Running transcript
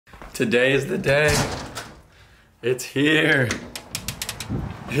Today is the day. It's here.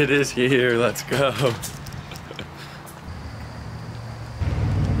 It is here. Let's go.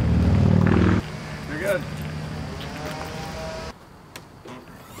 You're good.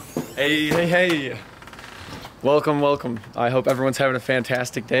 Hey. Welcome. I hope everyone's having a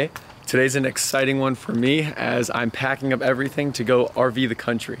fantastic day. Today's an exciting one for me as I'm packing up everything to go RV the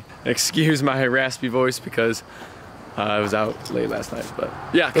country. Excuse my raspy voice because I was out late last night, but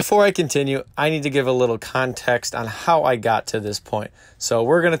yeah. Before I continue, I need to give a little context on how I got to this point. So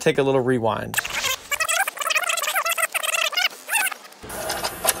we're gonna take a little rewind.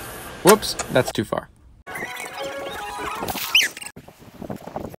 Whoops, that's too far.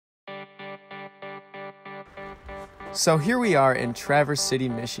 So here we are in Traverse City,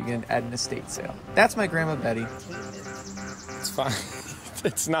 Michigan at an estate sale. That's my Grandma Betty. It's fine.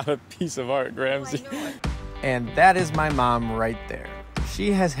 It's not a piece of art, Gramsci. And that is my mom right there.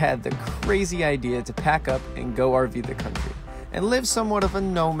 She has had the crazy idea to pack up and go RV the country and live somewhat of a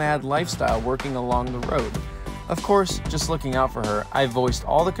nomad lifestyle working along the road. Of course, just looking out for her, I voiced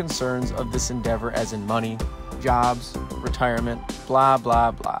all the concerns of this endeavor as in money, jobs, retirement, blah,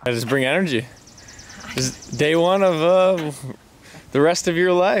 blah, blah. I just bring energy. This is day one of the rest of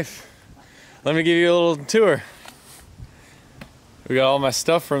your life. Let me give you a little tour. We got all my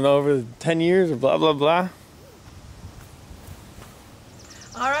stuff from over the 10 years of blah, blah, blah.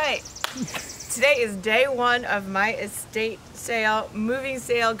 All right, today is day one of my estate sale, moving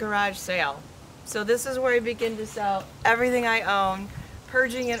sale, garage sale. So this is where I begin to sell everything I own,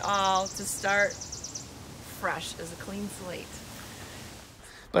 purging it all to start fresh as a clean slate.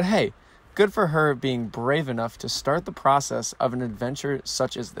 But hey, good for her being brave enough to start the process of an adventure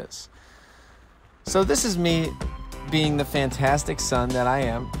such as this. So this is me being the fantastic son that I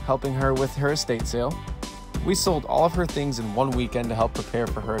am, helping her with her estate sale. We sold all of her things in one weekend to help prepare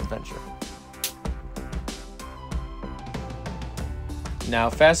for her adventure.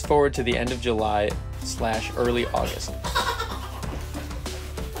 Now fast forward to the end of July/early August.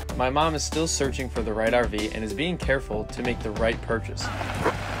 My mom is still searching for the right RV and is being careful to make the right purchase.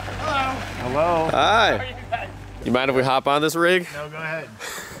 Hello. Hi. You mind if we hop on this rig? No, go ahead.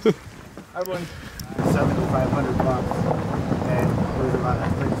 I won $7,500 and it was a lot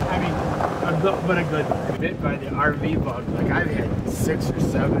of things. I mean, a good bit by the RV bug. Like I've had 6 or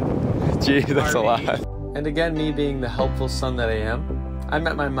 7. Gee, that's RVs. A lot. And again, me being the helpful son that I am, I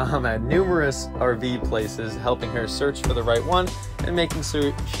met my mom at numerous RV places, helping her search for the right one and making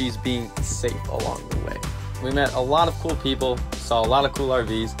sure she's being safe along the way. We met a lot of cool people, saw a lot of cool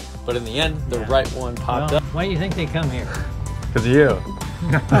RVs, but in the end, the right one popped up. Why do you think they come here? Because of you.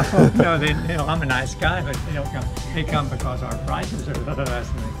 No, I'm a nice guy, but they don't come. They come because our prices are less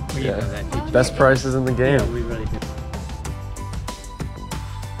than we know that. Best prices in the game. Yeah, we really do.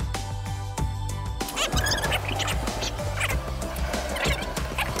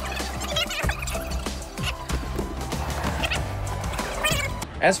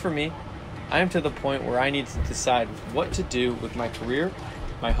 As for me, I am to the point where I need to decide what to do with my career,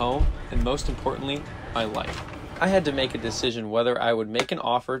 my home, and most importantly, my life. I had to make a decision whether I would make an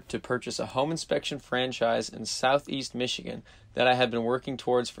offer to purchase a home inspection franchise in Southeast Michigan that I had been working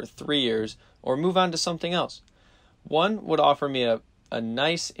towards for 3 years or move on to something else. One would offer me a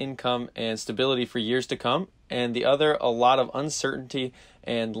nice income and stability for years to come, and the other a lot of uncertainty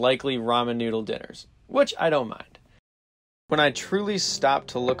and likely ramen noodle dinners, which I don't mind. When I truly stopped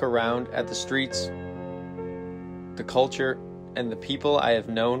to look around at the streets, the culture, and the people I have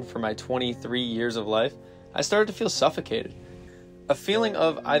known for my 23 years of life, I started to feel suffocated. A feeling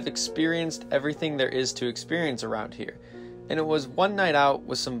of I've experienced everything there is to experience around here. And it was one night out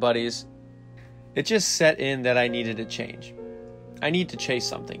with some buddies. It just set in that I needed a change. I need to chase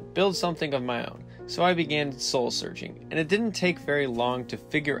something, build something of my own. So I began soul searching, and it didn't take very long to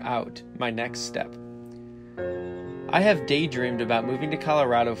figure out my next step. I have daydreamed about moving to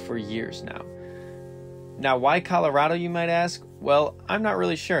Colorado for years now. Now, why Colorado, you might ask? Well, I'm not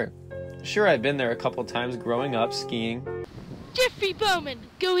really sure. Sure, I've been there a couple times growing up skiing. Jeffrey Bowman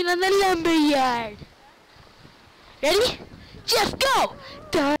going on the lumberyard. Ready? Jeff, go!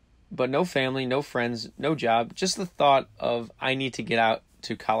 Done. But no family, no friends, no job, just the thought of I need to get out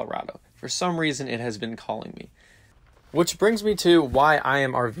to Colorado. For some reason, it has been calling me. Which brings me to why I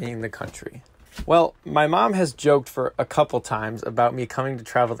am RVing the country. Well, my mom has joked for a couple times about me coming to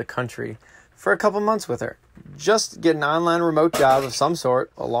travel the country for a couple months with her. Just get an online remote job of some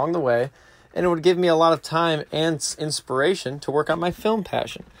sort along the way, and it would give me a lot of time and inspiration to work on my film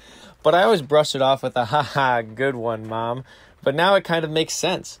passion. But I always brushed it off with a, haha, good one, Mom. But now it kind of makes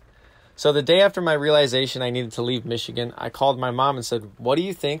sense. So the day after my realization I needed to leave Michigan, I called my mom and said, "What do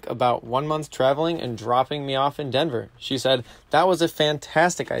you think about 1 month traveling and dropping me off in Denver?" She said, "That was a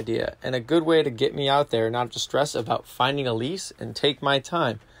fantastic idea and a good way to get me out there, not to stress about finding a lease and take my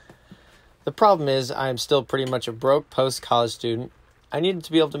time. The problem is I am still pretty much a broke post-college student. I needed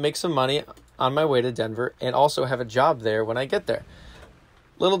to be able to make some money on my way to Denver and also have a job there when I get there."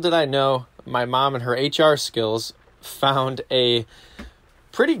 Little did I know, my mom and her HR skills found a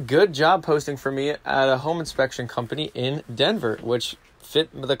pretty good job posting for me at a home inspection company in Denver, which fit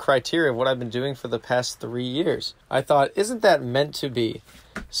the criteria of what I've been doing for the past 3 years. I thought, isn't that meant to be?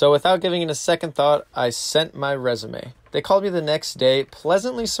 So without giving it a second thought, I sent my resume. They called me the next day,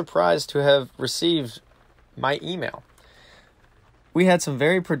 pleasantly surprised to have received my email. We had some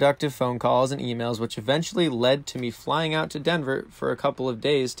very productive phone calls and emails, which eventually led to me flying out to Denver for a couple of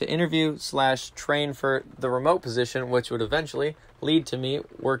days to interview/train for the remote position, which would eventually lead to me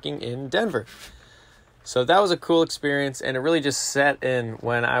working in Denver. So that was a cool experience, and it really just set in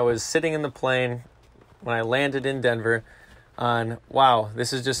when I was sitting in the plane, when I landed in Denver, on, wow,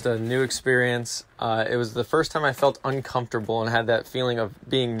 this is just a new experience. It was the first time I felt uncomfortable and had that feeling of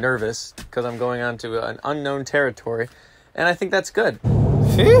being nervous because I'm going on to an unknown territory. And I think that's good.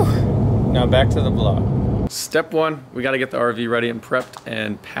 Phew! Now back to the vlog. Step one, we got to get the RV ready and prepped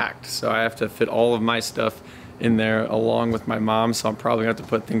and packed. So I have to fit all of my stuff in there along with my mom. So I'm probably going to have to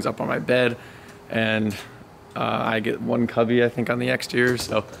put things up on my bed. And I get one cubby, I think, on the exterior.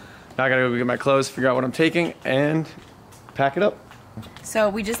 So now I got to go get my clothes, figure out what I'm taking, and pack it up. So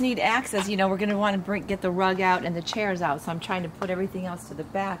we just need access. You know, we're going to want to get the rug out and the chairs out. So I'm trying to put everything else to the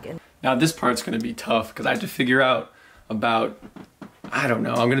back. And now this part's going to be tough because I have to figure out about, I don't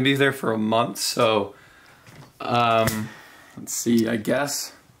know, I'm gonna be there for a month, so let's see, I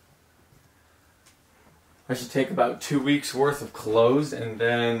guess I should take about 2 weeks worth of clothes and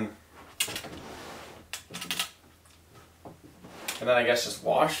then I guess just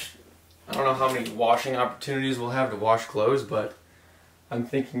wash. I don't know how many washing opportunities we'll have to wash clothes, but I'm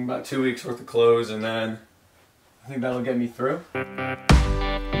thinking about 2 weeks worth of clothes, and then I think that'll get me through.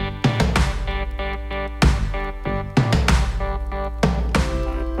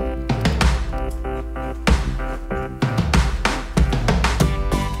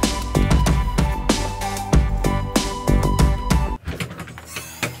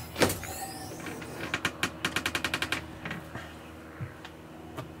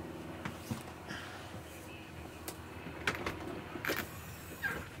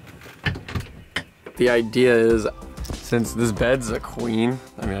 The idea is, since this bed's a queen,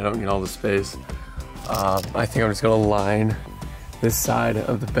 I mean, I don't need all the space, I think I'm just gonna line this side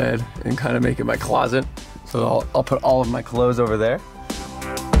of the bed and kind of make it my closet. So I'll put all of my clothes over there.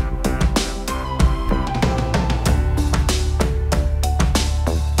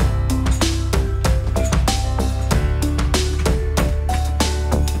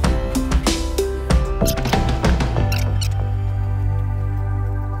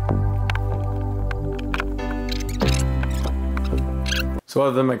 So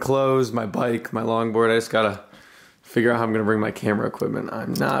other than my clothes, my bike, my longboard, I just gotta figure out how I'm gonna bring my camera equipment.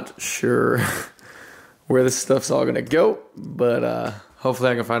 I'm not sure where this stuff's all gonna go, but hopefully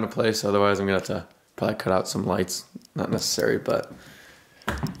I can find a place. Otherwise I'm gonna have to probably cut out some lights. Not necessary, but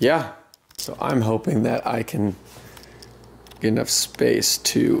yeah. So I'm hoping that I can get enough space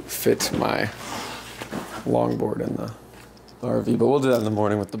to fit my longboard in the RV, but we'll do that in the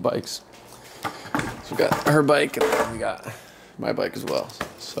morning with the bikes. So we got her bike and then we got my bike as well.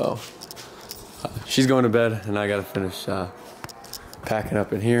 So she's going to bed and I gotta finish packing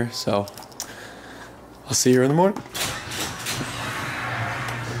up in here. So I'll see you in the morning.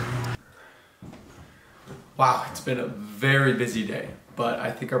 Wow, it's been a very busy day, but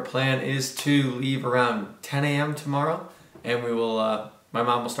I think our plan is to leave around 10 a.m. tomorrow, and we will, my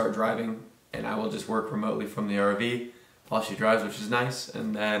mom will start driving and I will just work remotely from the RV while she drives, which is nice,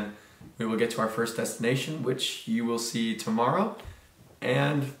 and then we will get to our first destination, which you will see tomorrow.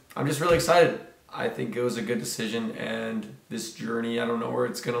 And I'm just really excited. I think it was a good decision, and this journey, I don't know where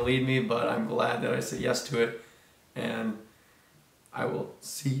it's gonna lead me, but I'm glad that I said yes to it. And I will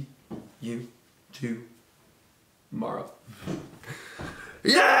see you tomorrow.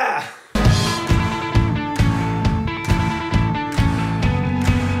 Yeah!